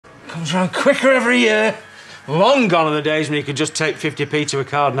Comes round quicker every year. Long gone are the days when you could just take 50p to a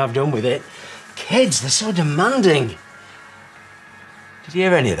card and have done with it. Kids, they're so demanding. Did you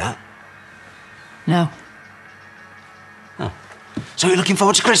hear any of that? No. Oh. So you're looking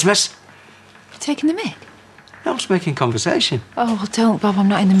forward to Christmas? You're taking the mick? No, I'm just making conversation. Oh, well, don't, Bob. I'm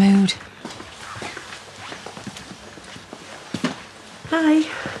not in the mood. Hi.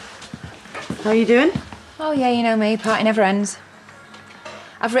 How are you doing? Oh, yeah, you know me. Party never ends.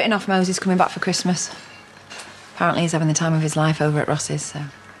 I've written off Moses coming back for Christmas. Apparently he's having the time of his life over at Ross's, so...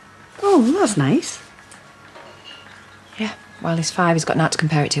 Oh, that's nice. Yeah, while he's 5, he's got naught to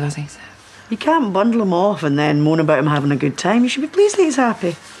compare it to, has he? So... You can't bundle him off and then moan about him having a good time. You should be pleased that he's happy.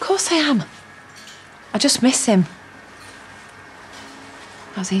 Of course I am. I just miss him.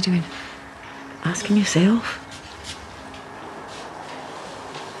 How's he doing? Ask him yourself.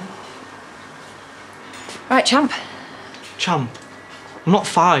 Right, champ. Champ? I'm not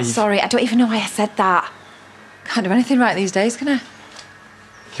 5. Sorry, I don't even know why I said that. Can't do anything right these days, can I?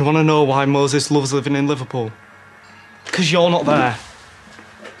 You want to know why Moses loves living in Liverpool? Because you're not there.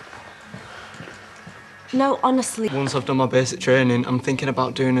 No, honestly. Once I've done my basic training, I'm thinking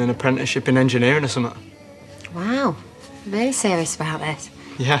about doing an apprenticeship in engineering or something. Wow. Really serious about this?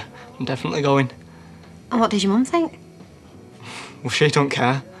 Yeah, I'm definitely going. And what does your mum think? Well, she don't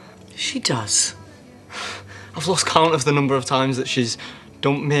care. She does. I've lost count of the number of times that she's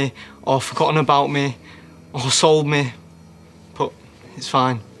dumped me, or forgotten about me, or sold me. But it's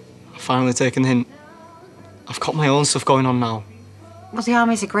fine. I've finally taken the hint. I've got my own stuff going on now. Well, the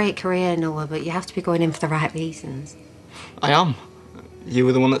army's a great career, Noah, but you have to be going in for the right reasons. I am. You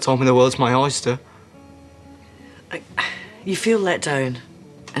were the one that told me the world's my oyster. You feel let down,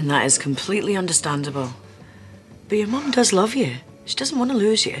 and that is completely understandable. But your mum does love you. She doesn't want to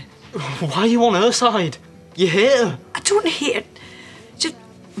lose you. Why are you on her side? You hate her. I don't hate her. Just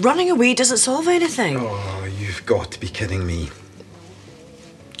running away doesn't solve anything. Oh, you've got to be kidding me.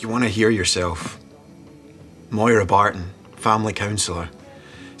 You want to hear yourself? Moira Barton, family counsellor.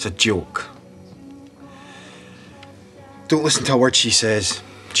 It's a joke. Don't listen to a word she says.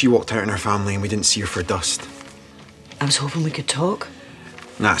 She walked out in her family and we didn't see her for dust. I was hoping we could talk.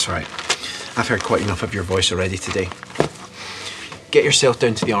 That's right. I've heard quite enough of your voice already today. Get yourself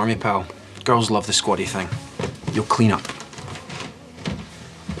down to the army, pal. Girls love the squaddy thing. You'll clean up.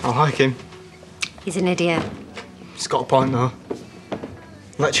 I like him. He's an idiot. He's got a point, though.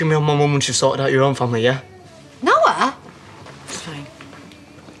 Lecture me on my mum when you've sorted out your own family, yeah? Noah? It's fine.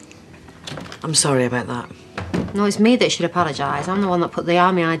 I'm sorry about that. No, it's me that should apologise. I'm the one that put the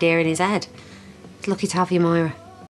army idea in his head. He's lucky to have you, Moira.